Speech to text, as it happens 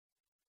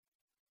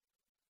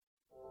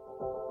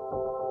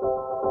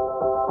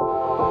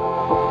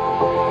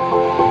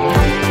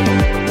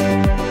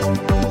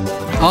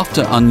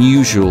After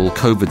unusual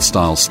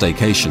COVID-style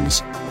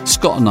staycations,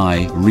 Scott and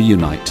I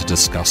reunite to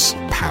discuss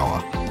power.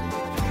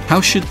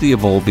 How should the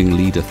evolving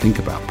leader think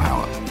about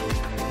power?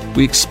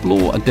 We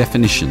explore a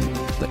definition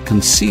that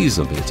conceives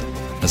of it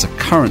as a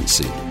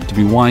currency to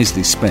be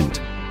wisely spent,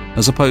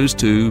 as opposed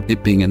to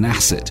it being an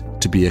asset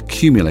to be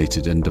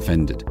accumulated and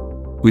defended.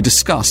 We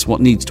discuss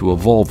what needs to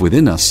evolve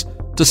within us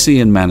to see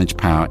and manage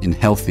power in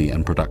healthy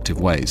and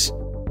productive ways.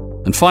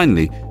 And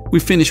finally, we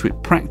finish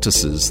with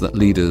practices that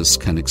leaders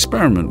can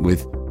experiment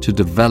with to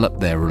develop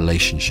their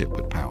relationship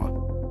with power.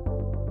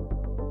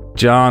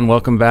 John,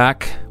 welcome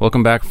back.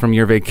 Welcome back from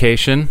your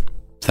vacation.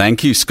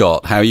 Thank you,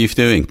 Scott. How are you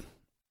doing?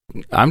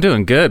 I'm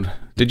doing good.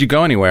 Did you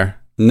go anywhere?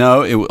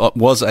 No, it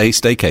was a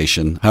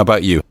staycation. How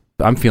about you?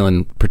 I'm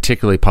feeling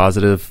particularly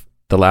positive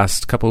the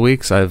last couple of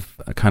weeks. I've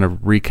kind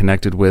of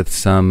reconnected with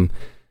some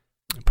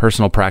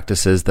personal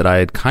practices that I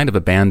had kind of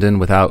abandoned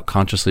without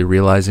consciously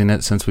realizing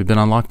it since we've been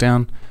on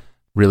lockdown.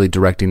 Really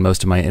directing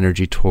most of my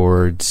energy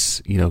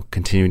towards,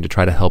 continuing to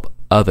try to help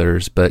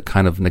others, but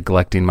kind of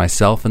neglecting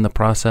myself in the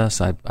process.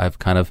 I've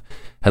kind of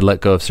had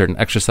let go of certain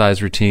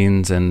exercise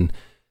routines and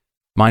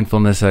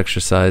mindfulness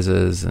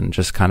exercises and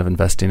just kind of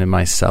investing in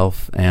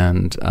myself.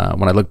 And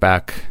when I look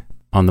back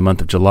on the month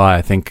of July,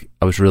 I think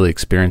I was really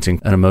experiencing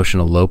an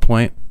emotional low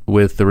point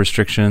with the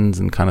restrictions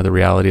and kind of the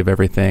reality of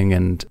everything.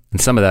 And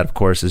some of that, of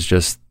course, is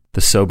just the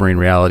sobering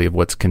reality of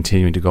what's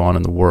continuing to go on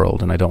in the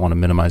world. And I don't want to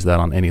minimize that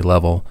on any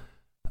level.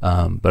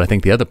 But I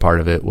think the other part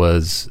of it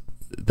was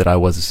that I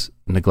was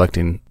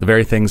neglecting the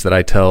very things that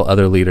I tell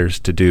other leaders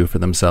to do for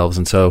themselves.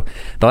 And so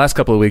the last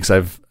couple of weeks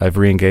I've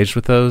re-engaged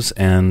with those,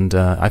 and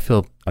I'm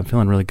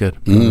feeling really good,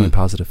 really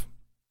positive.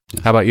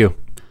 How about you?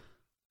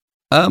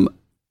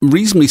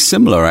 Reasonably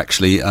similar,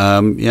 actually.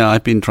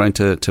 I've been trying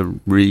to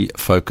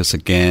refocus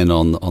again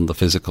on the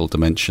physical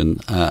dimension.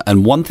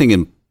 And one thing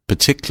in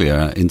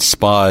particular,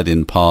 inspired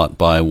in part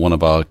by one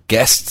of our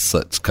guests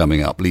that's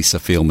coming up, Lisa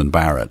Feilman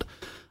Barrett,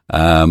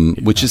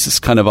 which is this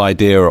kind of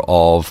idea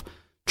of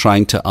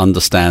trying to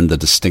understand the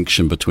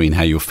distinction between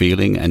how you're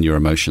feeling and your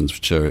emotions,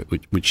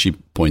 which she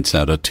points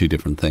out are two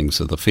different things.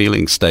 So the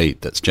feeling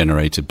state that's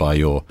generated by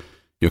your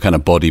kind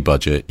of body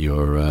budget,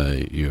 your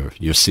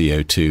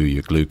CO2,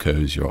 your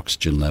glucose, your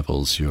oxygen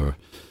levels, your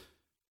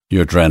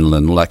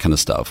adrenaline, all that kind of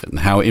stuff, and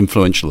how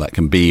influential that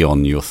can be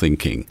on your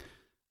thinking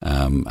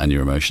and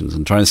your emotions,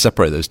 and trying to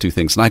separate those two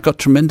things. And I got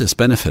tremendous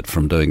benefit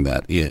from doing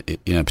that,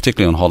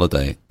 particularly on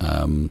holiday.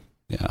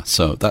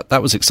 So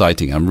that was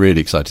exciting. I'm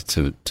really excited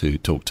to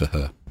talk to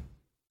her.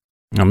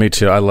 Oh, me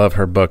too. I love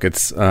her book.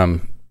 It's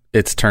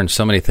turned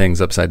so many things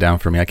upside down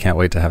for me. I can't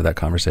wait to have that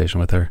conversation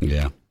with her.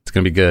 Yeah, it's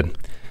going to be good.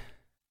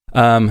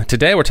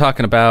 Today we're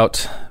talking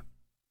about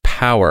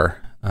power.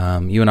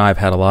 You and I have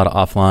had a lot of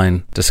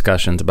offline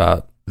discussions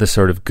about the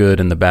sort of good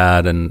and the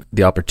bad and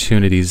the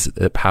opportunities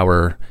that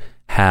power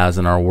has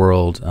in our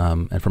world.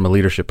 And from a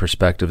leadership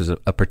perspective is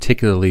a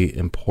particularly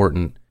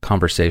important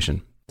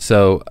conversation.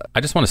 So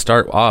I just want to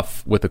start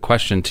off with a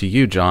question to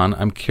you, John.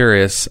 I'm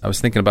curious. I was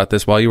thinking about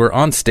this while you were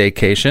on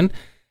staycation.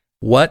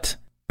 What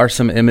are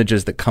some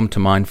images that come to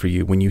mind for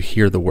you when you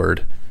hear the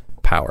word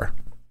power?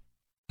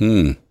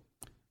 Well,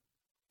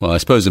 I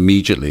suppose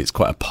immediately it's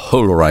quite a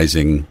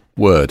polarizing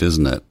word,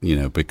 isn't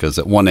it? Because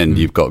at one end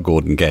you've got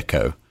Gordon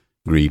Gekko,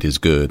 greed is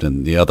good,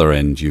 and the other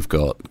end you've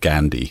got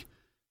Gandhi.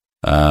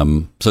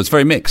 So it's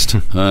very mixed.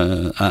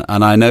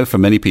 And I know for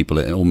many people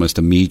it almost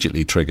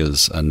immediately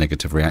triggers a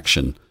negative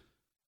reaction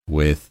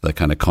with the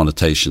kind of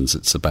connotations.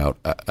 It's about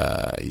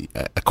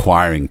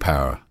acquiring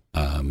power,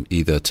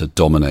 either to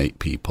dominate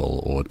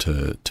people or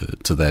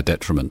to their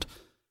detriment.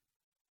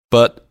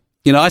 But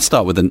I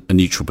start with a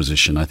neutral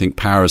position. I think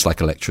power is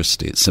like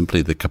electricity. It's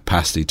simply the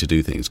capacity to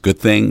do things, good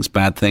things,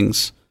 bad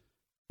things.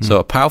 So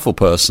a powerful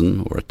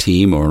person or a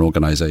team or an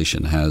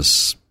organization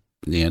has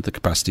the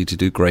capacity to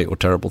do great or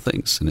terrible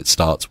things. And it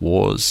starts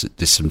wars, it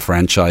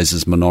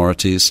disenfranchises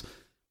minorities,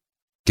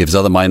 gives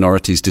other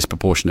minorities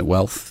disproportionate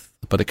wealth.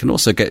 But it can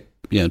also get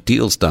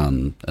deals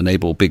done,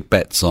 enable big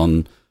bets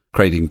on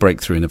creating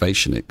breakthrough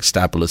innovation. It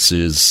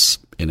establishes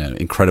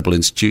incredible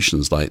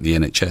institutions like the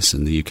NHS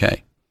in the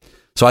UK.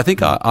 So I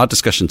think our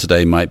discussion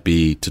today might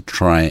be to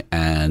try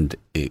and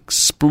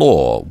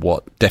explore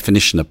what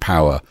definition of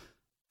power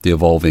the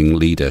evolving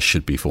leader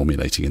should be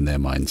formulating in their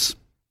minds.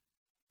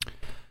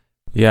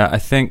 Yeah, I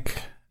think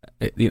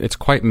it's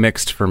quite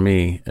mixed for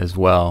me as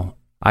well.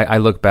 I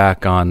look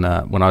back on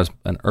when I was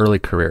an early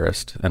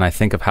careerist, and I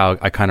think of how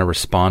I kind of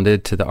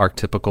responded to the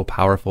archetypical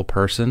powerful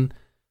person.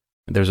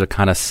 There's a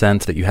kind of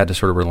sense that you had to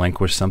sort of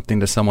relinquish something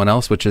to someone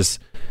else, which is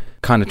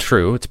kind of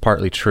true. It's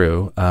partly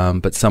true,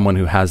 but someone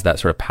who has that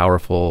sort of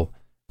powerful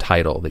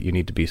title that you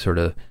need to be sort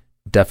of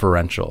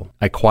deferential.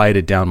 I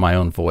quieted down my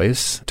own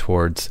voice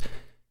towards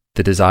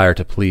the desire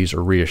to please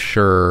or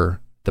reassure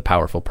the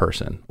powerful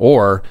person.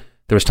 Or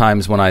there was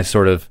times when I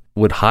sort of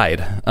would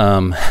hide.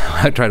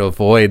 I try to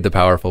avoid the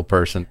powerful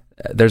person.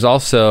 There's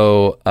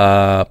also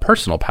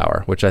personal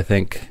power, which I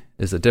think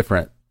is a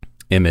different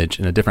image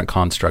and a different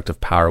construct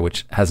of power,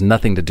 which has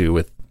nothing to do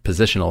with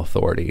positional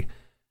authority,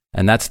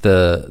 And that's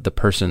the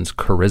person's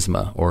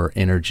charisma or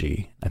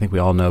energy. I think we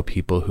all know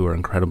people who are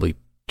incredibly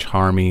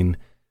charming,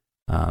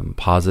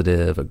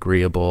 positive,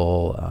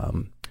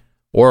 agreeable,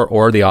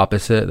 or the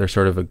opposite. They're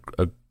sort of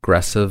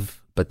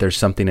aggressive, but there's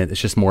something,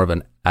 it's just more of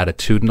an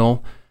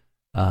attitudinal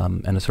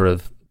and a sort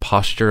of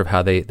posture of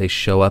how they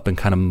show up and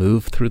kind of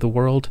move through the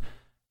world.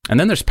 And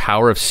then there's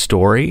power of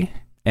story.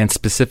 And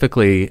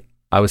specifically,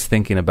 I was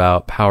thinking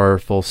about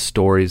powerful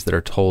stories that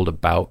are told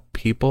about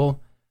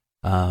people.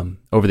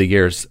 Over the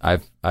years,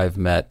 I've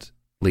met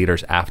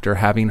leaders after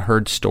having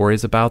heard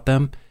stories about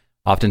them,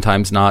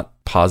 oftentimes not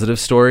positive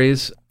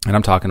stories. And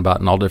I'm talking about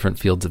in all different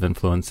fields of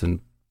influence and,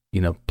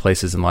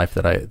 places in life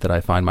that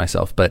I find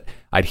myself. But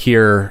I'd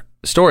hear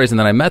stories and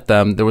then I met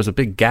them. There was a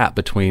big gap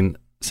between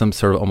some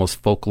sort of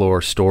almost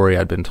folklore story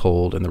I'd been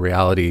told and the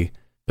reality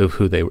of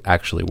who they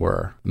actually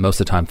were. Most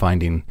of the time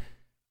finding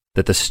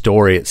that the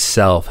story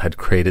itself had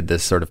created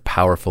this sort of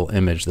powerful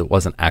image that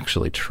wasn't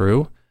actually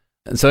true.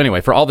 And so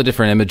anyway, for all the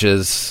different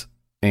images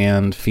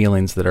and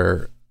feelings that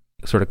are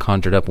sort of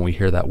conjured up when we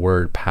hear that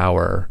word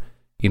power,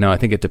 I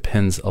think it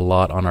depends a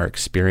lot on our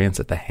experience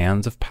at the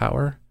hands of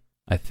power.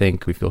 I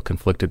think we feel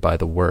conflicted by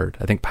the word.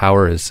 I think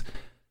power is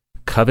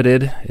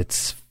coveted,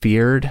 it's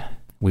feared,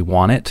 we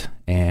want it,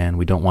 and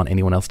we don't want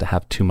anyone else to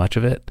have too much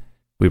of it.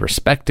 We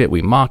respect it,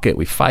 we mock it,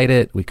 we fight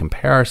it, we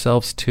compare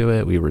ourselves to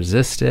it, we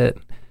resist it,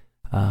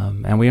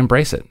 and we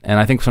embrace it. And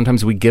I think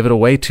sometimes we give it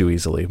away too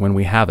easily when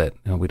we have it.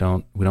 We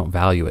don't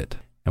value it,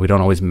 and we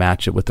don't always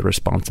match it with the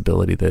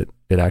responsibility that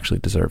it actually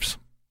deserves.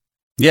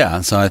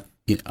 Yeah, so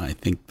I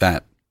think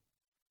that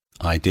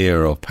idea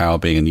of power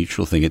being a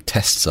neutral thing, it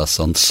tests us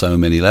on so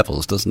many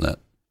levels, doesn't it?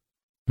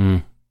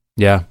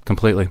 Yeah,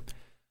 completely.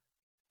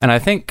 And I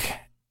think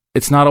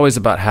it's not always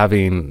about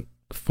having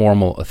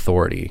formal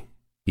authority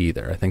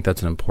either. I think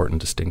that's an important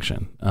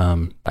distinction.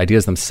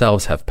 Ideas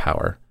themselves have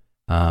power.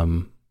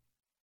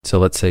 So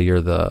let's say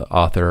you're the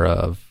author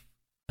of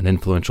an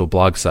influential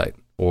blog site,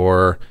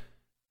 or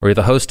you're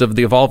the host of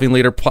the Evolving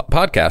Leader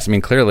podcast. I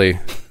mean, clearly,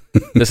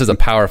 this is a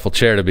powerful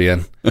chair to be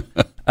in.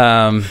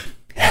 We're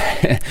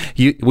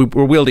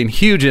wielding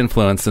huge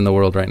influence in the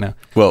world right now.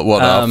 Well,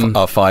 what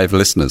our 5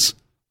 listeners?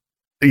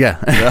 Yeah.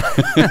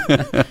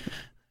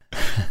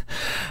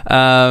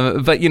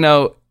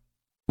 But,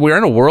 we're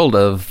in a world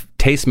of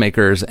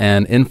tastemakers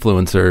and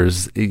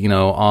influencers,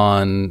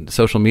 on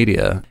social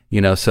media,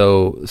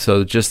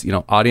 so just,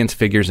 audience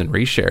figures and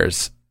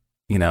reshares,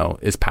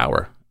 is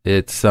power.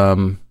 It's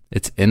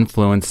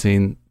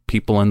influencing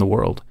people in the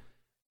world.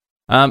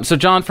 So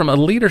John, from a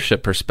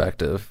leadership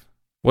perspective,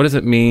 what does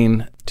it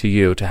mean to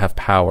you to have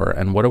power,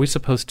 and what are we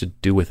supposed to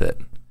do with it?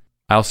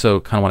 I also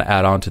kind of want to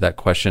add on to that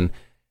question.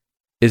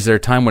 Is there a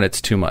time when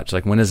it's too much?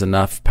 Like, when is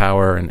enough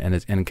power,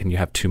 and can you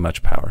have too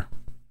much power?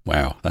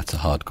 Wow, that's a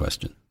hard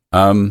question.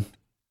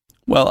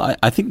 Well,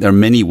 I think there are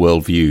many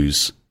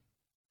worldviews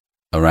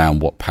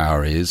around what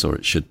power is, or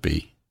it should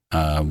be.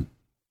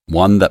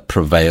 One that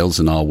prevails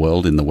in our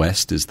world in the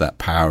West is that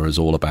power is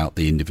all about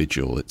the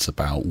individual. It's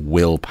about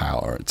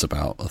willpower. It's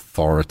about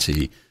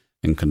authority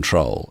and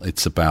control.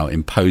 It's about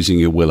imposing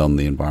your will on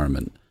the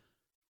environment.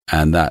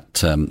 And that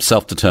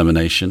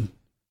self-determination.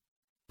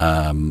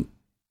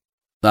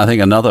 I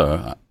think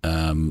another,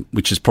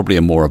 which is probably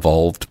a more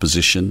evolved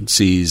position,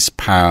 sees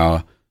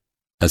power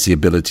as the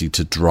ability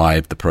to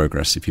drive the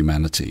progress of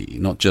humanity,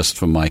 not just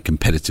from my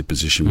competitive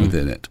position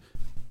within it.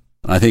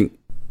 I think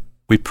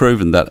we've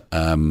proven that,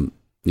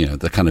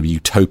 the kind of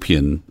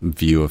utopian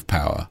view of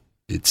power,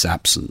 its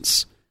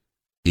absence,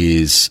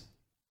 is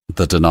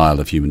the denial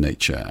of human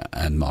nature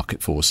and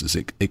market forces.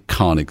 It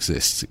can't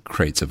exist. It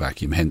creates a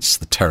vacuum, hence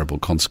the terrible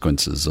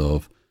consequences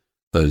of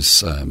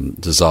those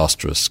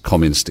disastrous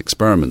communist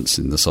experiments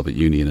in the Soviet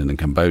Union and in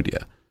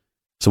Cambodia.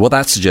 So what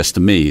that suggests to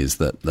me is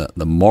that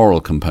the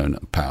moral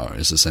component of power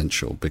is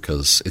essential,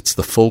 because it's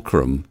the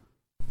fulcrum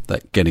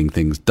that getting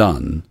things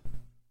done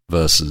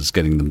versus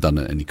getting them done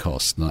at any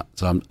cost.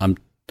 So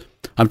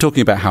I'm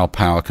talking about how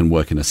power can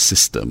work in a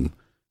system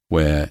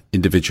where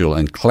individual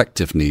and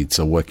collective needs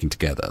are working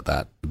together.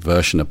 That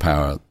version of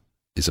power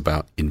is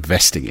about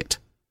investing it.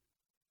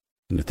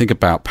 Think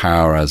about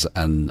power as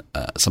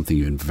something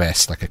you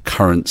invest, like a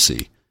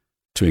currency,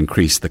 to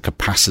increase the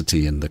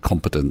capacity and the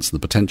competence, the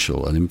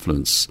potential and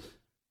influence.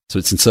 So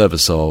it's in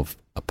service of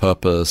a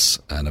purpose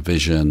and a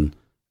vision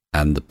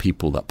and the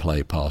people that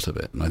play part of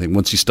it. And I think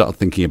once you start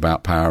thinking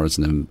about power as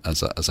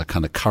a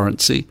kind of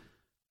currency,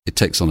 it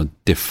takes on a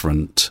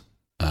different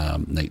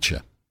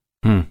nature.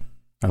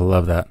 I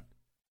love that.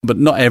 But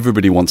not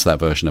everybody wants that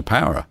version of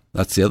power.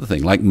 That's the other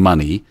thing. Like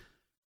money,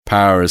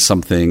 power is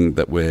something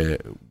that we're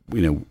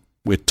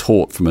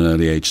taught from an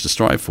early age to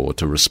strive for,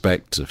 to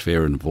respect, to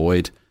fear and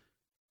avoid.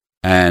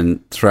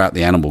 And throughout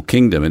the animal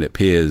kingdom, it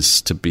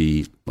appears to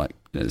be like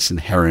this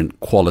inherent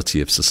quality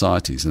of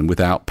societies. And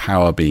without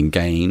power being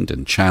gained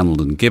and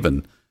channeled and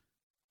given,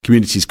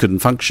 communities couldn't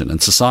function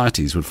and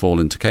societies would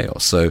fall into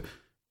chaos. So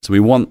we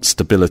want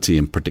stability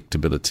and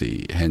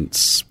predictability.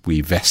 Hence,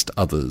 we vest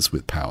others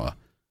with power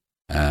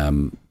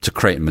to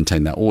create and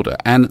maintain that order.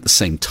 And at the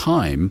same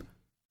time,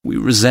 we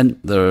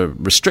resent the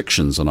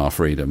restrictions on our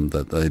freedom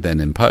that they then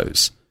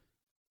impose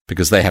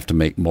because they have to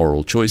make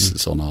moral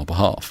choices on our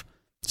behalf.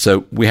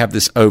 So we have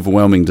this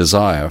overwhelming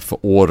desire for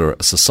order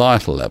at a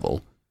societal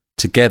level,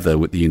 together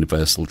with the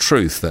universal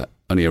truth that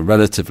only a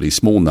relatively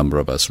small number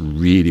of us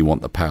really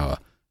want the power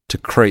to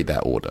create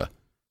that order.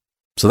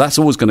 So that's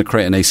always going to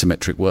create an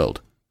asymmetric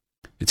world.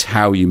 It's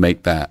how you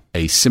make that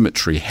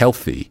asymmetry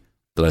healthy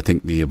that I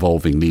think the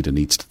evolving leader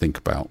needs to think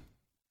about.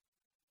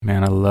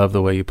 Man, I love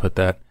the way you put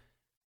that.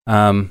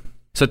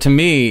 So to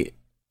me,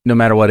 no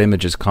matter what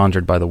image is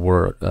conjured by the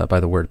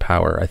word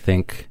power, I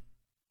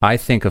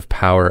think of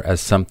power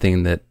as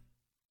something that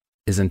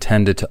is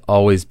intended to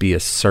always be a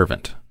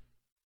servant.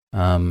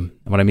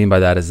 What I mean by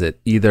that is it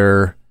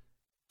either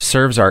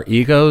serves our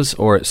egos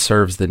or it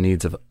serves the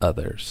needs of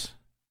others.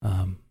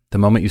 The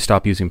moment you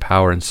stop using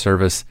power in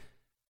service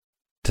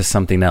to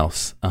something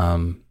else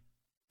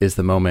is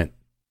the moment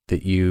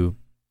that you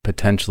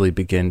potentially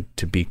begin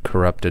to be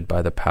corrupted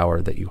by the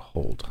power that you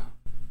hold.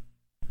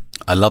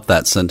 I love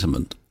that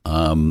sentiment.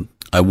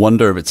 I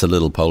wonder if it's a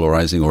little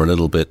polarizing or a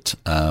little bit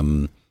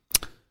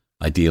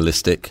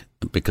idealistic,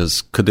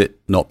 because could it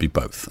not be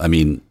both? I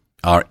mean,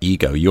 our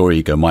ego, your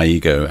ego, my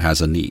ego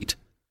has a need.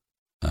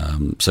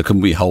 So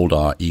can we hold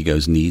our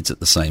ego's needs at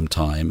the same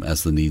time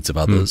as the needs of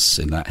others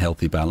in that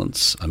healthy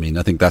balance? I mean,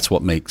 I think that's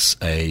what makes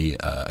a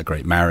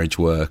great marriage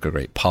work, a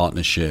great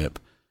partnership.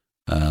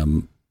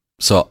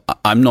 So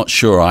I'm not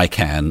sure I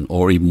can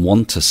or even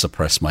want to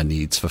suppress my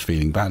needs for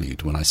feeling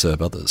valued when I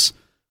serve others.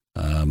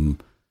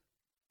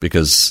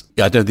 Because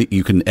I don't think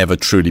you can ever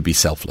truly be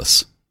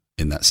selfless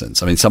in that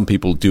sense. I mean, some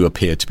people do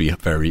appear to be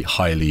very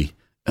highly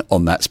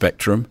on that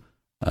spectrum,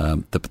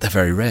 but they're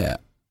very rare.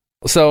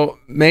 So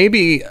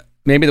maybe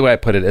the way I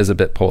put it is a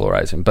bit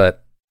polarizing,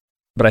 but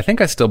I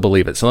think I still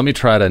believe it. So let me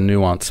try to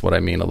nuance what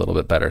I mean a little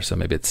bit better, so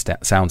maybe it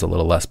sounds a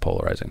little less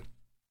polarizing.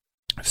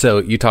 So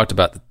you talked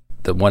about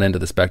the one end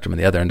of the spectrum and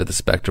the other end of the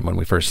spectrum when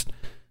we first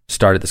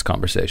started this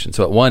conversation.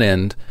 So at one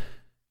end,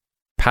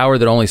 power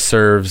that only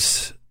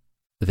serves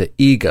the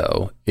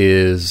ego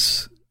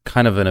is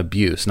kind of an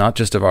abuse, not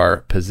just of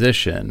our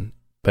position,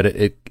 but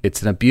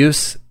it's an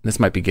abuse. This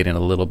might be getting a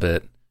little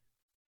bit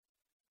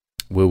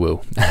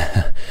woo-woo,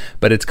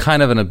 but it's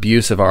kind of an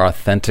abuse of our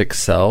authentic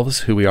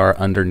selves, who we are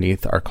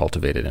underneath our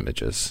cultivated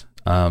images.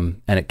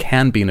 And it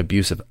can be an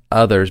abuse of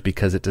others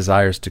because it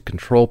desires to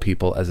control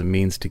people as a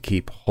means to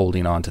keep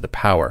holding on to the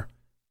power.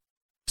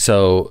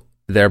 So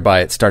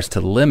thereby it starts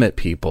to limit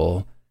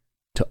people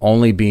to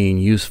only being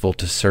useful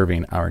to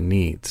serving our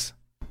needs.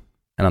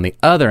 And on the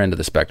other end of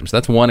the spectrum, so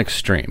that's one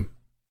extreme.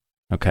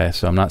 Okay,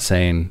 so I'm not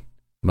saying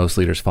most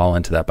leaders fall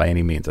into that by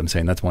any means. I'm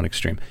saying that's one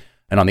extreme.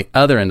 And on the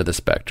other end of the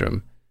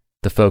spectrum,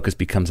 the focus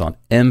becomes on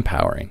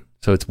empowering.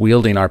 So it's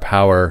wielding our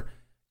power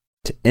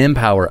to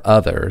empower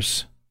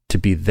others to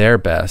be their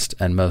best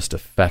and most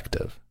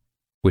effective,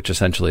 which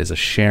essentially is a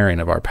sharing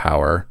of our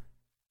power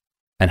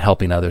and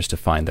helping others to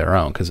find their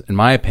own. Because in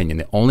my opinion,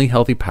 the only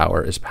healthy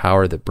power is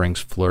power that brings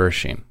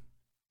flourishing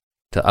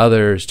to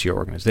others, to your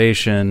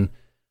organization.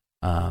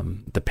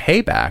 The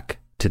payback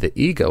to the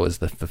ego is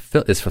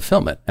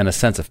fulfillment and a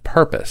sense of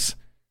purpose.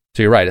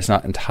 So you're right, it's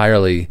not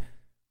entirely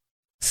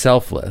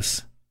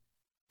selfless,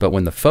 but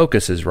when the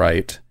focus is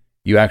right,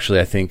 you actually,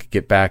 I think,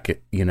 get back,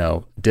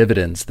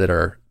 dividends that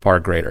are far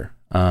greater.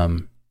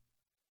 And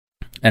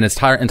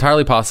it's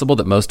entirely possible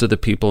that most of the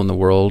people in the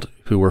world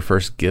who were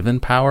first given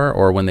power,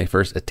 or when they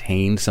first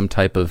attained some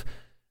type of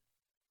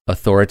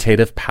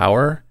authoritative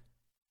power,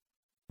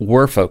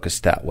 were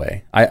focused that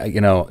way.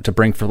 To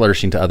bring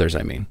flourishing to others,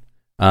 I mean.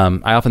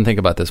 I often think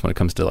about this when it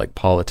comes to like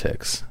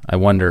politics. I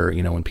wonder,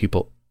 when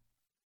people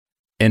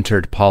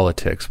entered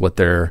politics, what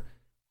their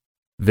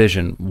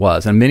vision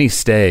was. And many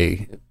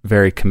stay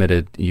very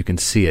committed. You can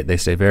see it. They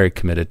stay very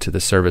committed to the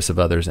service of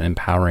others and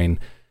empowering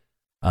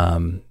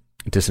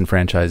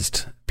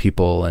disenfranchised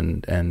people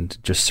and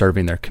just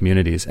serving their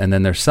communities. And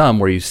then there's some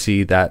where you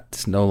see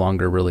that's no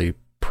longer really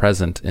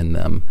present in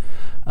them.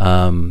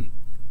 And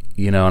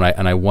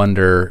I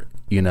wonder,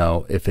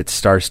 if it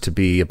starts to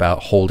be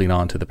about holding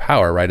on to the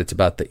power, right? It's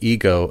about the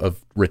ego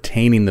of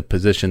retaining the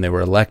position they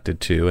were elected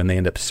to, and they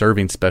end up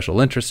serving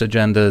special interest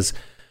agendas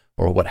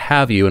or what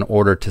have you in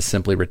order to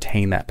simply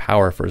retain that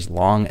power for as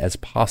long as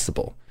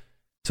possible.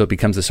 So it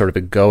becomes a sort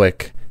of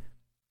egoic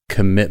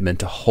commitment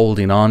to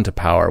holding on to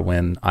power,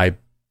 when I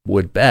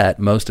would bet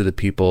most of the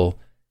people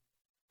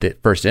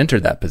that first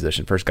entered that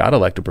position, first got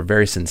elected, were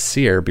very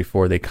sincere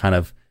before they kind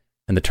of,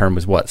 and the term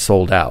was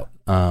sold out.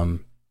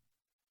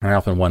 And I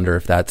often wonder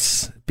if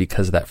that's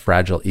because of that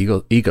fragile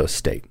ego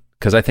state.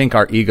 Because I think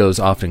our egos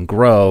often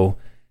grow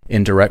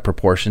in direct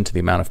proportion to the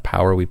amount of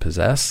power we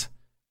possess,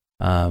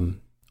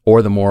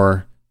 or the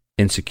more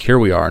insecure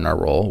we are in our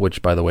role,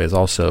 which, by the way, is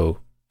also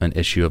an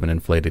issue of an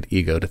inflated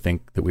ego, to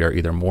think that we are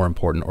either more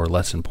important or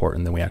less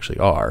important than we actually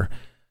are.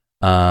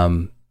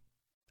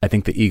 I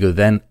think the ego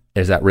then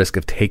is at risk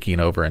of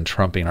taking over and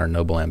trumping our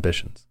noble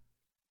ambitions.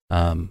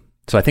 So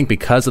I think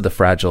because of the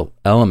fragile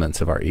elements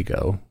of our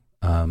ego,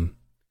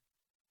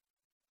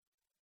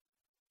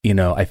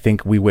 I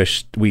think we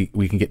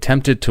can get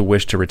tempted to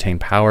wish to retain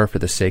power for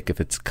the sake of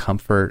its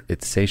comfort,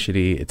 its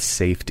satiety, its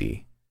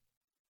safety,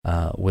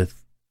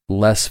 with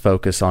less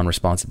focus on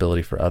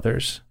responsibility for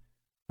others.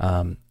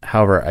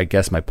 However, I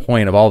guess my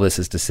point of all this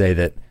is to say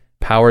that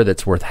power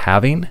that's worth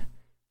having,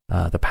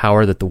 the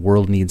power that the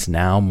world needs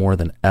now more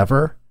than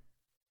ever,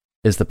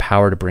 is the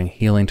power to bring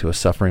healing to a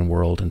suffering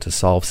world and to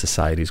solve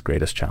society's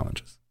greatest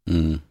challenges.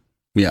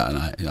 Yeah,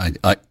 and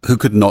I who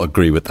could not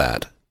agree with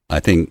that? I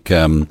think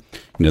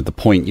the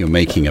point you're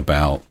making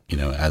about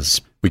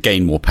as we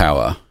gain more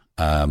power,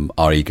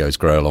 our egos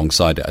grow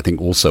alongside it. I think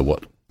also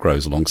what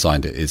grows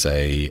alongside it is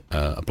a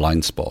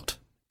blind spot,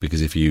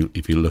 because if you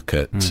look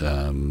at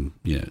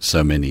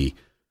so many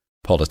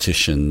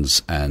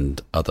politicians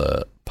and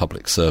other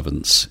public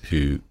servants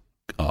who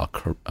are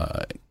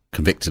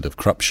convicted of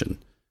corruption,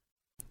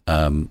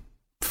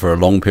 for a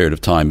long period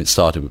of time, it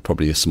started with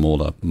probably a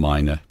smaller,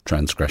 minor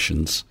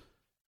transgressions,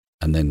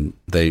 and then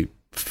they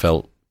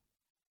felt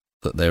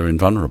that they were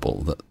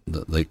invulnerable,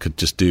 that they could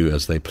just do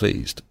as they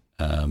pleased.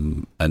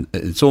 And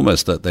it's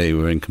almost that they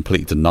were in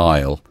complete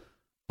denial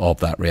of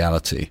that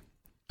reality.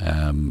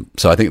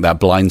 So I think that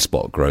blind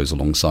spot grows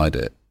alongside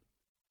it.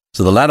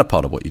 So the latter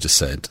part of what you just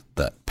said,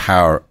 that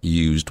power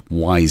used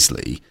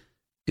wisely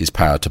is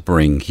power to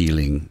bring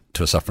healing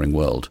to a suffering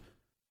world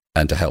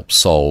and to help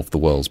solve the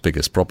world's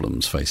biggest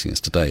problems facing us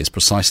today, is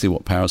precisely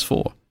what power is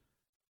for.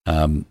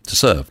 To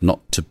serve,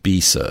 not to be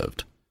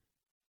served,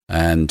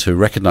 and to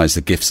recognize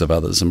the gifts of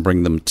others and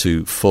bring them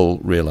to full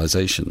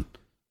realization.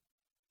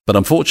 But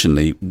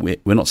unfortunately,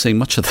 we're not seeing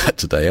much of that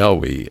today, are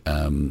we?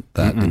 In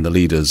the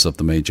leaders of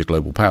the major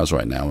global powers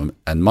right now.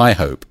 And my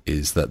hope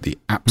is that the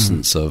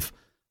absence of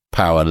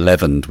power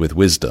leavened with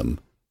wisdom,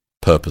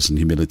 purpose and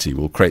humility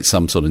will create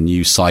some sort of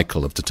new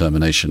cycle of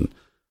determination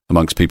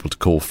amongst people to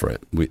call for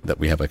it, that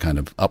we have a kind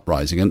of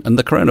uprising. And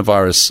the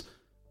coronavirus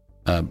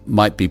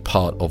might be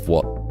part of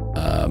what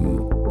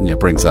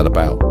brings that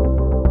about.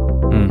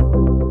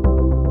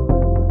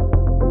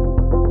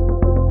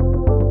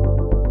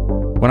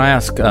 When I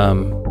ask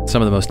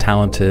some of the most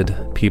talented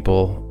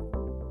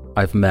people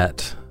I've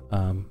met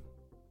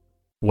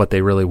what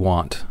they really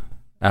want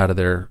out of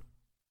their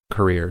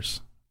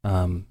careers,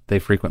 they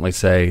frequently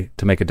say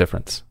to make a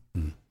difference,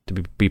 to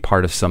be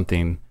part of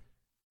something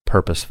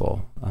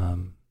purposeful.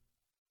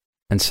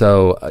 And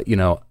so,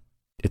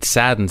 it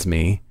saddens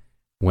me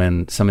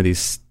when some of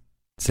these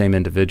same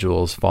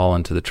individuals fall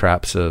into the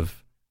traps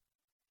of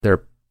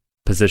their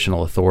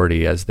positional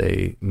authority as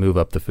they move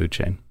up the food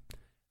chain.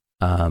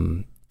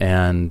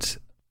 And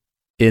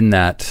in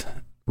that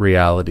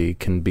reality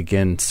can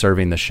begin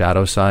serving the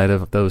shadow side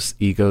of those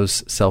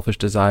egos' selfish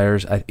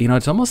desires.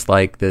 It's almost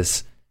like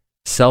this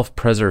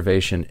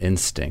self-preservation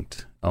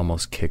instinct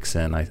almost kicks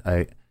in.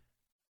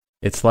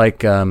 It's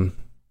like,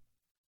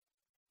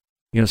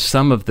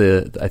 some of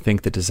I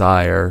think the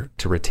desire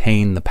to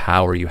retain the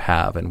power you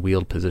have and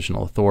wield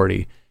positional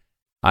authority,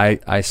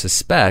 I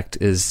suspect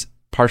is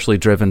partially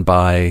driven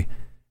by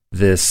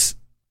this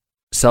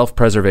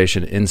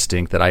self-preservation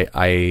instinct that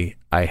I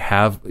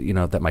have,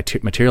 that my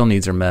material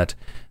needs are met,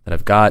 that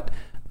I've got,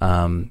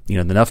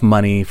 enough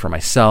money for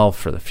myself,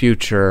 for the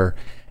future,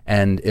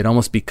 and it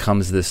almost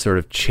becomes this sort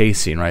of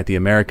chasing, right? The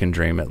American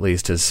dream, at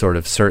least, has sort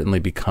of certainly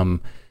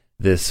become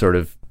this sort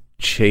of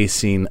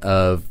chasing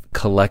of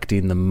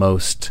collecting the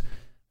most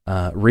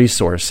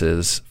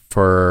resources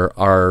for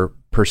our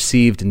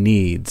perceived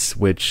needs,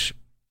 which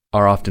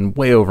are often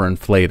way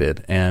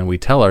overinflated, and we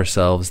tell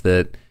ourselves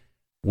that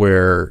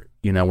we're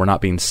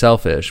not being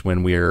selfish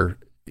when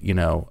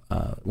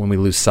when we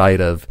lose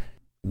sight of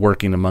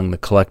working among the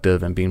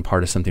collective and being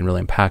part of something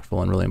really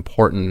impactful and really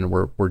important, and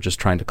we're just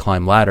trying to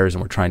climb ladders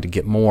and we're trying to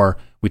get more.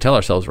 We tell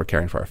ourselves we're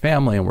caring for our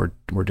family and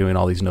we're doing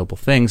all these noble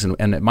things,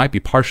 and it might be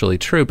partially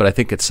true, but I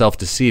think it's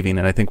self-deceiving,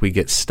 and I think we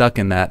get stuck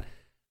in that,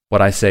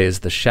 what I say is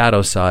the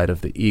shadow side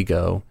of the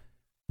ego,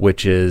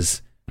 which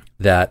is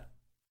that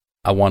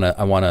I want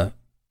to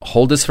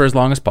hold this for as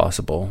long as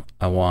possible.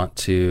 I want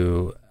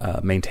to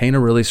maintain a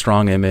really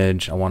strong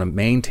image. I want to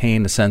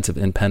maintain a sense of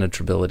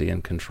impenetrability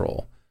and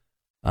control.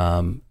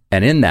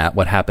 And in that,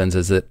 what happens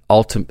is it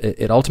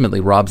ultimately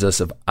robs us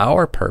of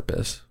our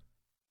purpose,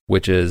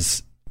 which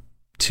is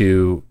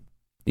to,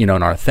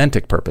 an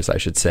authentic purpose, I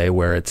should say,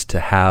 where it's to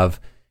have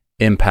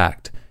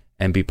impact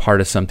and be part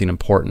of something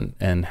important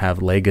and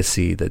have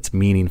legacy that's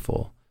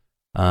meaningful.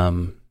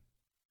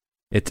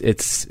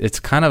 It's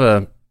kind of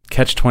a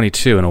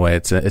catch-22 in a way.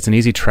 It's an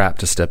easy trap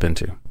to step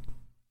into.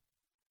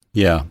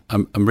 Yeah,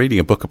 I'm reading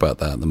a book about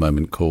that at the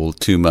moment called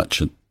Too Much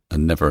and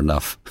Never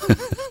Enough.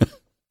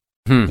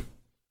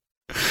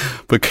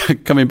 But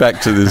coming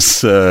back to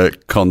this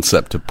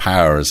concept of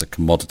power as a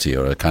commodity,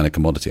 or a kind of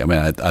commodity, I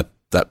mean,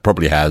 that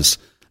probably has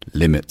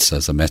limits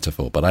as a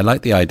metaphor, but I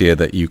like the idea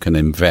that you can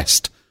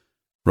invest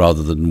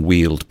rather than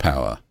wield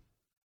power.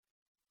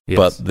 Yes.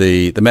 But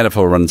the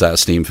metaphor runs out of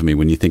steam for me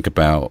when you think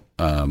about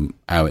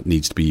how it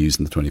needs to be used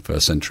in the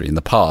 21st century. In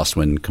the past,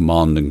 when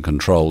command and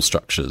control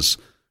structures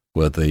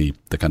were the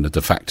kind of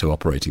de facto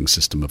operating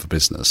system of a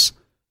business,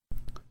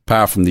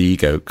 power from the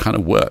ego kind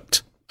of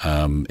worked.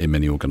 in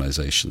many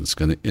organizations.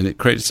 And it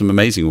created some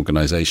amazing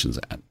organizations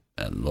and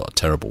a lot of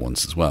terrible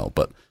ones as well.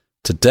 But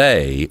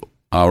today,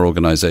 our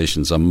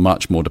organizations are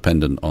much more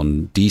dependent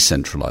on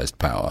decentralized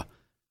power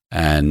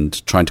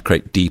and trying to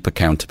create deep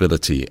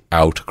accountability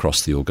out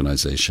across the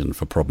organization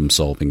for problem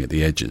solving at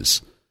the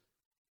edges.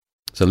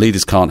 So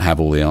leaders can't have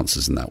all the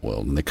answers in that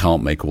world, and they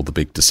can't make all the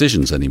big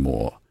decisions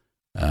anymore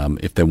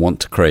if they want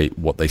to create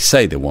what they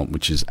say they want,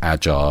 which is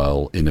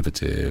agile,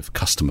 innovative,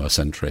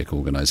 customer-centric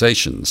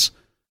organizations.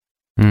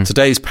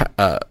 Today's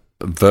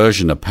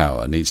version of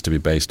power needs to be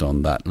based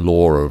on that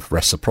law of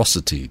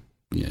reciprocity.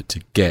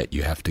 To get,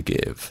 you have to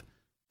give.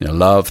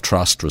 Love,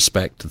 trust,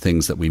 respect, the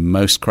things that we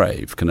most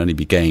crave can only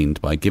be gained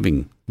by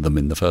giving them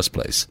in the first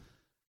place.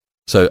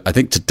 So I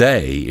think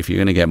today, if you're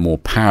going to get more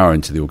power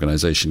into the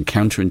organization,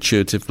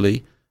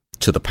 counterintuitively,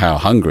 to the power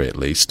hungry at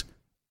least,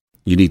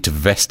 you need to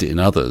vest it in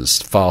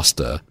others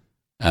faster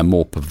and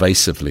more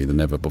pervasively than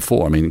ever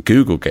before. I mean,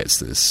 Google gets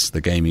this.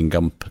 The gaming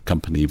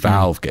company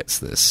Valve gets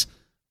this.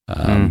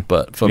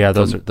 But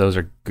those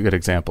are good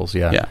examples.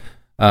 Yeah.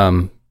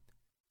 And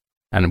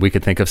we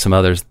could think of some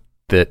others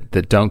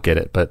that don't get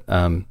it. But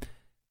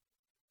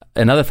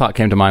another thought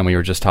came to mind when you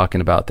were just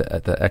talking about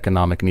the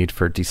economic need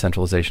for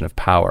decentralization of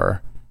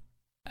power.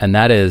 And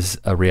that is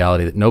a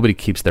reality that nobody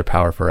keeps their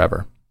power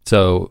forever.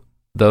 So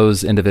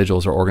those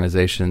individuals or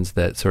organizations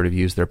that sort of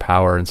use their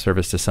power in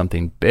service to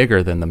something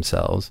bigger than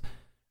themselves,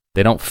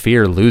 they don't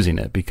fear losing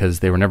it because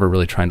they were never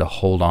really trying to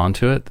hold on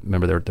to it.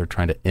 Remember, they're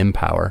trying to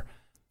empower.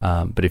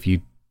 But if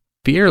you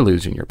fear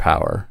losing your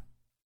power,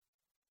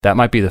 that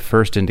might be the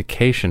first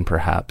indication,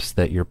 perhaps,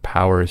 that your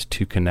power is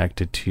too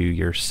connected to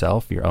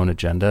yourself, your own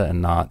agenda,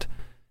 and not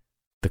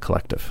the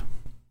collective.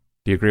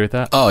 Do you agree with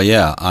that? Oh,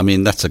 yeah. I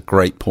mean, that's a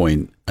great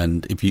point.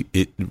 And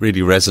it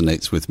really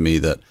resonates with me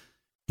that,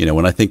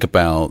 when I think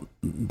about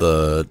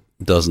the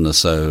dozen or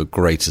so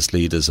greatest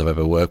leaders I've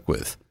ever worked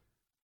with,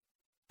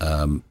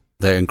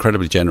 they're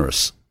incredibly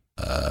generous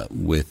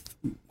with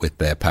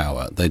their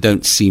power. They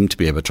don't seem to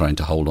be ever trying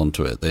to hold on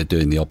to it. They're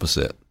doing the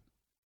opposite.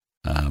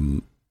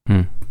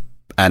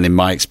 And in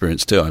my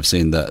experience too, I've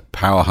seen that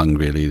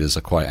power-hungry leaders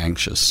are quite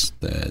anxious.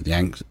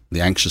 The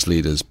anxious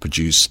leaders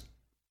produce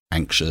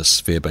anxious,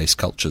 fear-based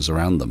cultures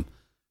around them.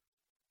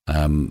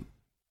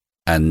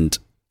 And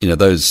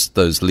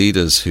those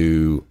leaders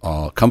who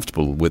are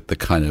comfortable with the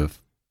kind of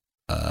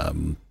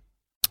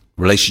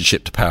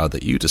relationship to power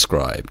that you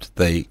described,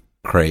 they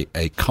create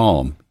a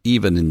calm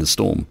even in the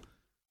storm.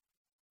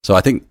 So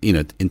I think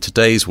in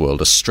today's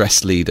world, a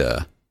stressed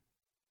leader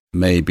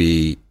may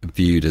be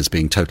viewed as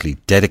being totally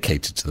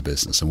dedicated to the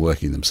business and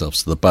working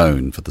themselves to the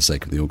bone for the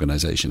sake of the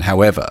organization.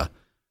 However,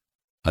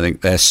 I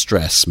think their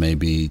stress may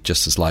be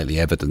just as likely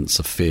evidence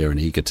of fear and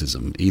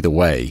egotism. Either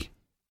way,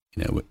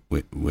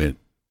 we're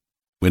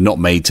not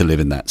made to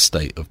live in that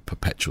state of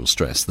perpetual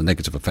stress. The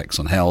negative effects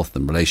on health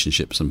and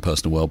relationships and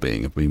personal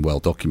well-being have been well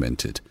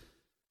documented.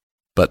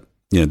 But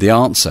the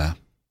answer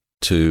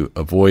to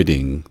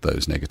avoiding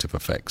those negative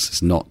effects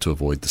is not to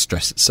avoid the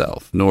stress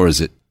itself, nor is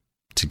it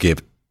to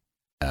give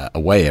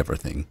away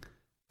everything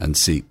and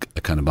seek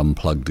a kind of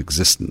unplugged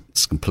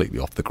existence completely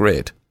off the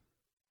grid.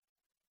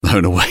 Though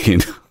in a way,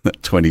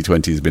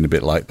 2020 has been a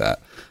bit like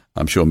that.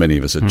 I'm sure many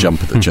of us would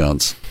jump at the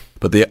chance.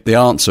 But the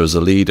answer as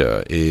a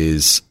leader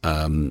is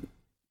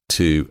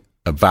to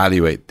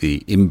evaluate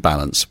the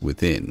imbalance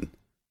within.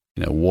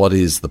 What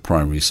is the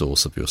primary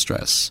source of your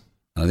stress?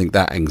 And I think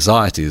that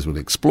anxiety, as we'll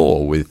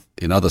explore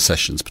in other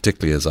sessions,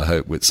 particularly as I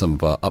hope with some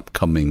of our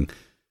upcoming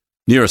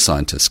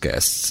neuroscientist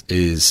guests,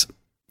 is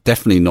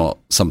definitely not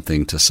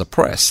something to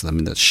suppress. I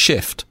mean, the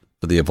shift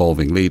for the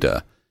evolving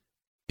leader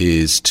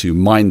is to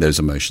mind those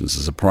emotions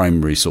as a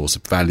primary source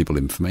of valuable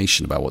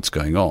information about what's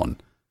going on.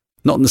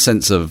 Not in the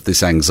sense of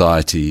this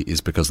anxiety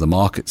is because the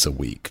markets are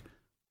weak,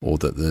 or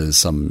that there's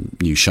some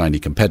new shiny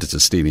competitor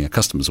stealing our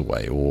customers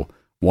away, or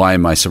why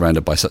am I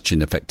surrounded by such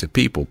ineffective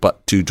people,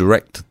 but to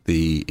direct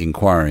the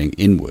inquiring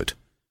inward.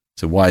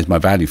 So why is my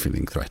value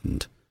feeling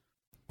threatened?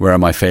 Where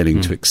am I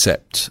failing to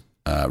accept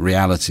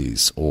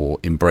realities or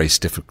embrace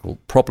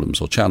difficult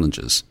problems or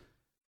challenges?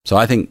 So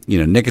I think,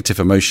 negative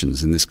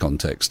emotions in this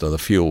context are the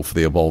fuel for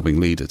the evolving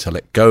leader to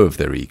let go of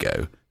their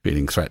ego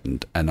feeling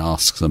threatened and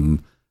ask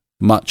them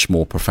much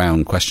more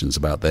profound questions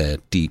about their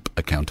deep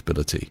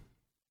accountability.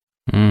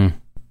 I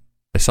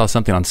saw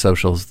something on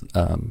socials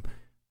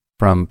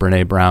from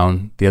Brené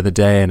Brown the other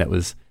day, and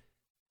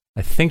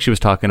I think she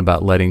was talking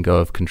about letting go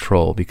of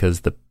control,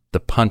 because the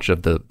punch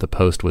of the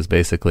post was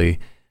basically,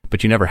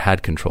 but you never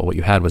had control. What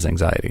you had was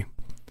anxiety.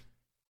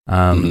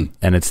 And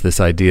it's this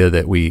idea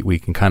that we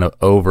can kind of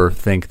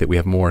overthink that we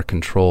have more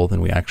control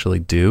than we actually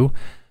do.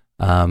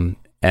 And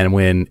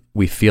when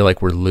we feel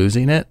like we're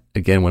losing it,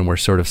 again, when we're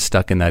sort of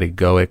stuck in that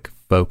egoic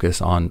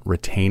focus on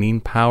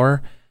retaining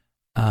power,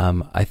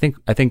 I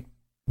think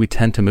we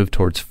tend to move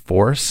towards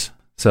force.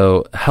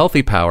 So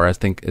healthy power, I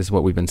think, is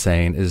what we've been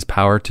saying, is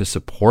power to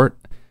support,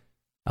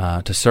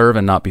 to serve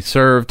and not be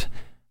served.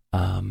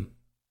 And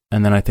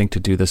then I think to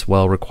do this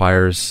well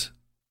requires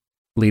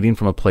leading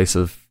from a place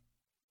of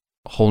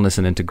wholeness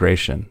and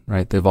integration,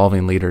 right? The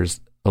evolving leaders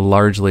are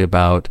largely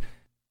about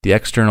the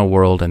external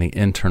world and the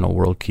internal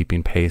world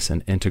keeping pace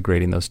and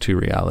integrating those two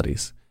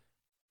realities.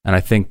 And I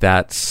think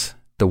that's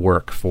the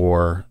work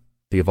for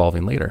the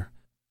evolving leader.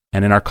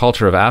 And in our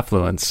culture of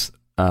affluence,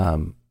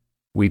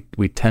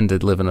 we tend to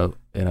live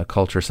in a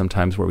culture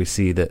sometimes where we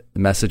see that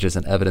messages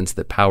and evidence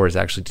that power is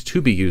actually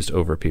to be used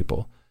over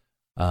people.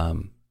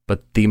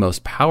 But the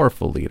most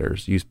powerful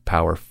leaders use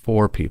power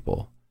for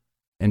people.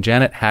 In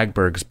Janet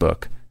Hagberg's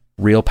book,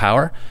 Real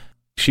Power,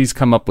 she's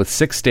come up with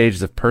 6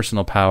 stages of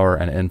personal power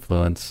and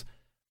influence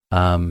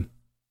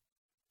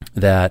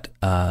that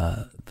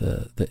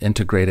the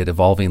integrated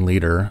evolving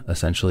leader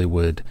essentially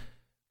would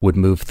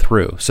move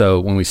through. So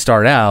when we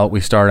start out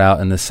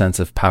in this sense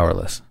of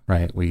powerless,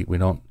 right?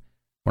 We're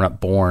not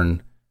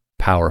born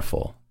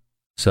powerful.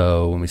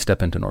 So when we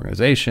step into an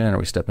organization or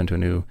we step into a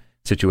new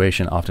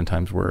situation,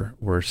 oftentimes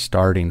we're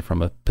starting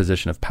from a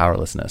position of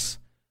powerlessness.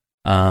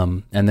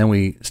 And then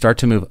we start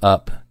to move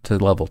up to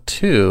level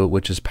 2,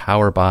 which is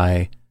power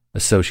by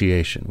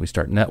association. We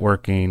start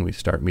networking, we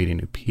start meeting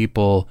new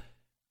people.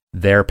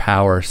 Their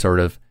power sort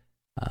of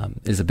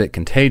is a bit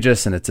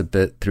contagious, and it's a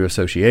bit through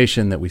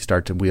association that we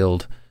start to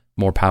wield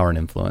more power and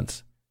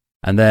influence.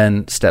 And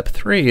then step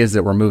 3 is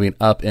that we're moving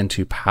up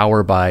into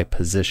power by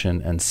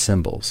position and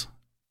symbols,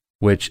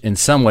 which in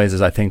some ways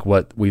is, I think,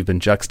 what we've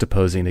been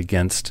juxtaposing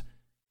against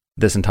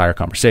this entire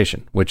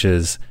conversation, which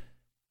is,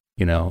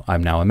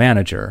 I'm now a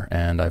manager,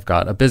 and I've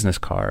got a business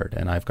card,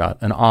 and I've got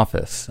an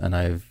office, and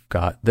I've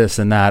got this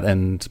and that,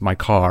 and my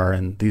car,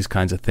 and these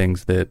kinds of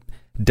things that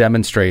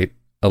demonstrate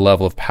a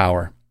level of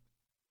power.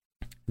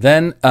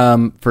 Then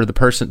for the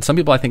person, some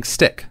people I think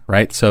stick,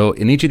 right? So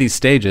in each of these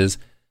stages,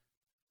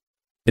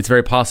 it's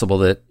very possible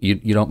that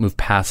you don't move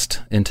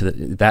past into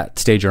that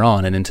stage you're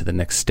on and into the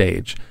next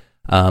stage.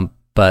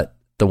 But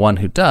the one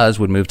who does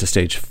would move to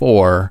stage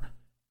 4,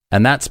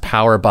 and that's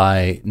power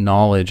by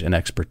knowledge and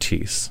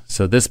expertise.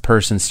 So this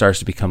person starts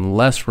to become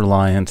less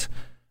reliant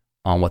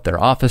on what their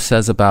office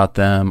says about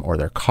them, or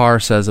their car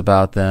says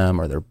about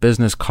them, or their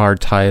business card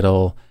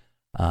title,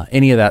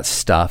 any of that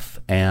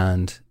stuff.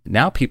 And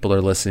now people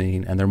are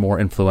listening, and they're more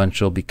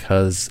influential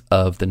because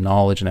of the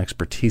knowledge and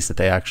expertise that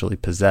they actually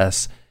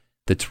possess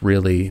that's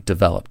really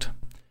developed.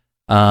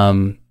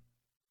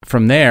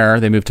 From there,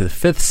 they move to the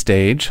 5th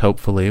stage,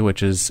 hopefully,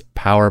 which is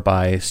power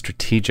by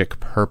strategic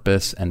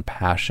purpose and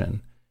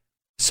passion.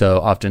 So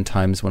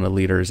oftentimes when a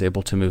leader is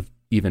able to move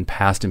even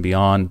past and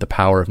beyond the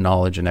power of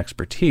knowledge and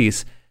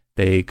expertise,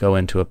 they go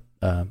into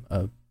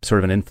a sort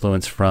of an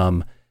influence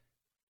from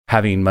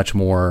having much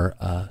more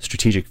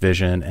strategic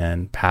vision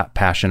and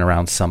passion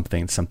around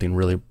something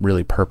really,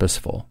 really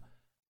purposeful.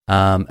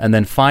 And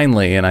then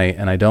finally, and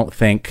I don't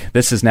think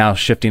this is now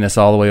shifting us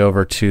all the way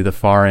over to the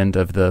far end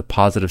of the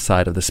positive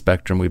side of the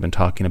spectrum we've been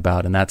talking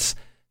about, and that's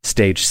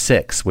stage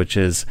 6, which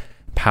is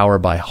power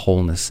by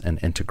wholeness and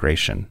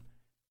integration.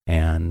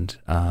 And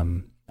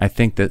I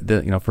think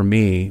that for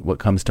me, what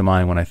comes to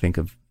mind when I think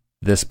of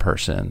this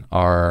person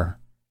are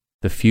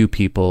the few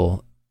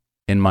people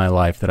in my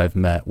life that I've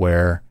met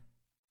where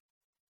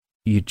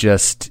you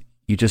just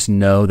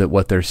know that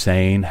what they're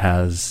saying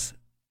has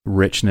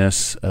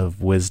richness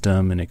of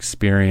wisdom and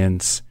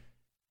experience.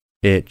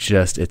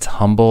 It's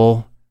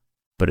humble,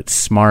 but it's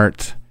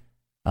smart.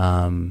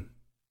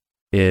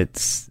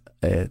 It's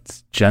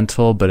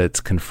gentle, but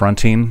it's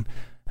confronting.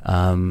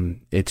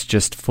 It's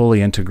just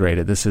fully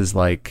integrated. This is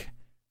like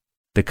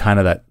the kind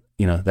of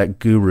that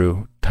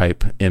guru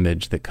type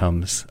image that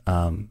comes.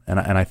 And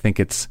I think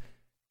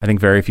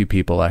very few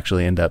people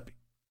actually end up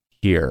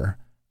here.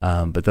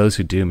 But those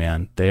who do,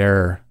 man,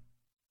 they're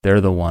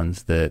the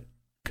ones that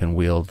can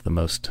wield the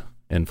most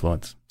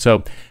influence.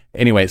 So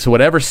anyway,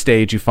 whatever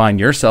stage you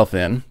find yourself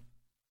in,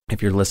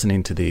 if you're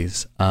listening to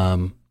these,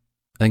 I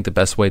think the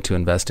best way to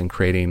invest in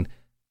creating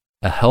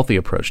a healthy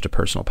approach to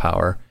personal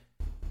power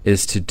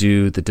is to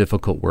do the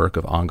difficult work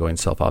of ongoing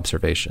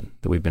self-observation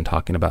that we've been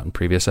talking about in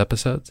previous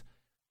episodes.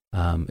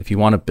 If you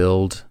want to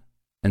build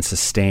and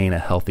sustain a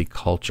healthy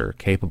culture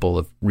capable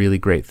of really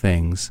great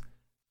things,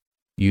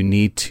 you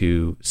need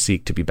to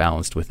seek to be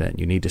balanced within.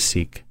 You need to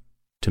seek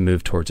to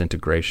move towards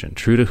integration,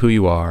 true to who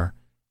you are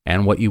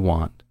and what you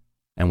want,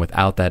 and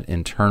without that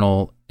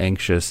internal,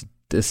 anxious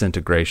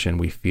disintegration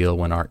we feel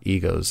when our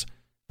egos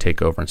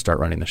take over and start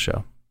running the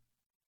show.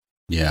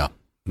 Yeah,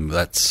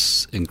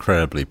 that's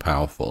incredibly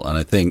powerful. And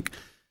I think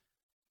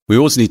we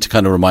always need to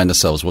kind of remind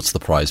ourselves what's the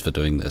prize for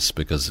doing this,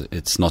 because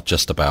it's not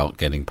just about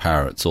getting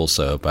power, it's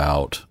also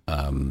about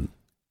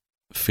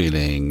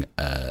feeling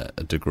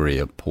a degree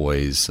of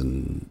poise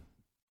and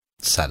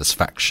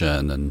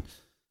satisfaction and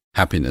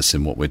happiness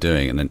in what we're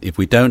doing. And if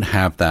we don't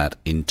have that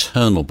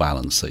internal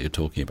balance that you're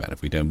talking about,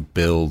 if we don't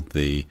build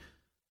the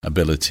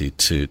ability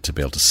to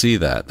be able to see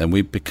that, then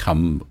we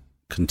become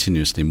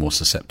continuously more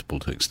susceptible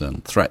to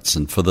external threats.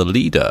 And for the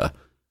leader,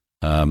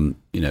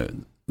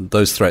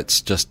 those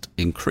threats just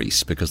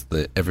increase because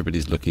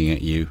everybody's looking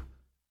at you.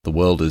 The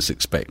world is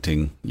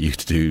expecting you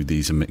to do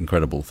these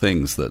incredible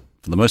things that,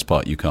 for the most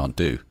part, you can't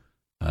do.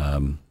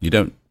 You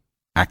don't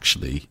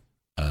actually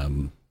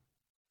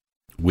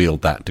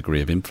wield that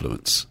degree of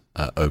influence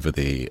over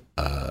the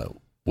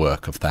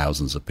work of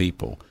thousands of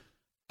people.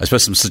 I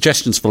suppose some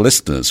suggestions for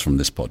listeners from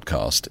this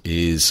podcast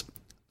is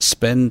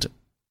spend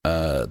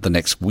the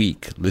next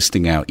week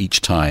listing out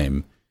each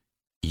time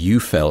you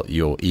felt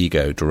your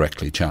ego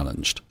directly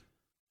challenged.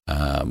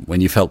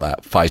 When you felt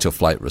that fight or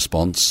flight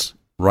response,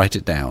 write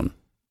it down.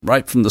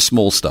 Right from the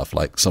small stuff,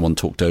 like someone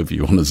talked over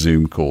you on a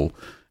Zoom call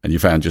and you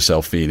found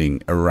yourself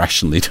feeling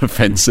irrationally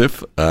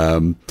defensive,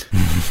 to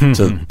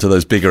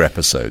those bigger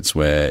episodes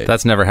where...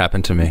 That's never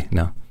happened to me,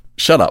 no.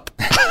 Shut up.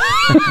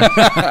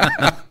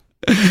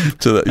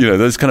 To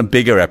those kind of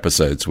bigger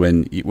episodes where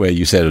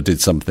you said or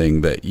did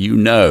something that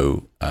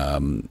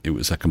it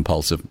was a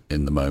compulsive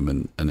in the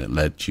moment and it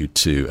led you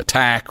to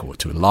attack or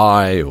to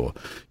lie, or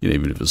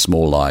even if it was a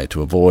small lie,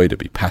 to avoid or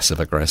be passive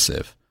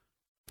aggressive.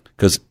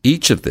 Because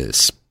each of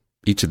these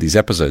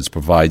episodes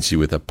provides you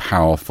with a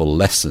powerful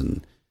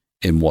lesson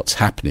in what's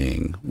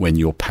happening when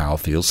your power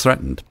feels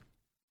threatened.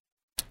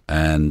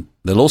 And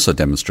they'll also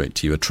demonstrate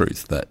to you a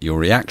truth that your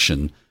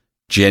reaction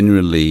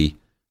generally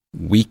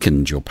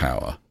weakened your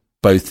power,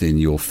 both in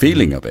your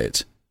feeling of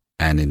it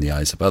and in the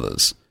eyes of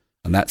others.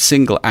 And that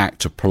single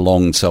act of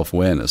prolonged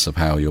self-awareness of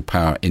how your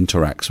power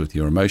interacts with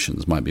your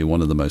emotions might be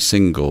one of the most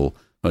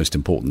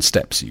important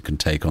steps you can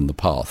take on the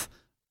path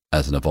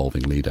as an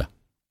evolving leader.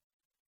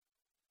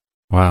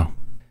 Wow.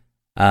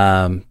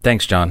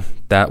 Thanks, John.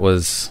 That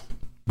was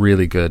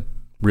really good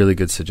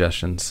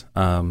suggestions.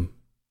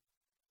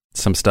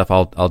 Some stuff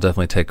I'll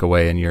definitely take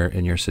away in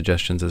your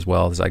suggestions as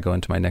well as I go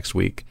into my next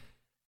week.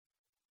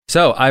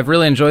 So I've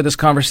really enjoyed this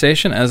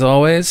conversation, as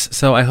always,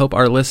 so I hope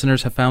our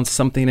listeners have found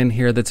something in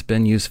here that's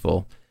been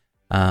useful.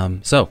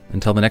 So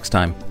until the next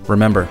time,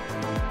 remember,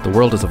 the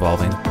world is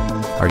evolving.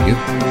 Are you?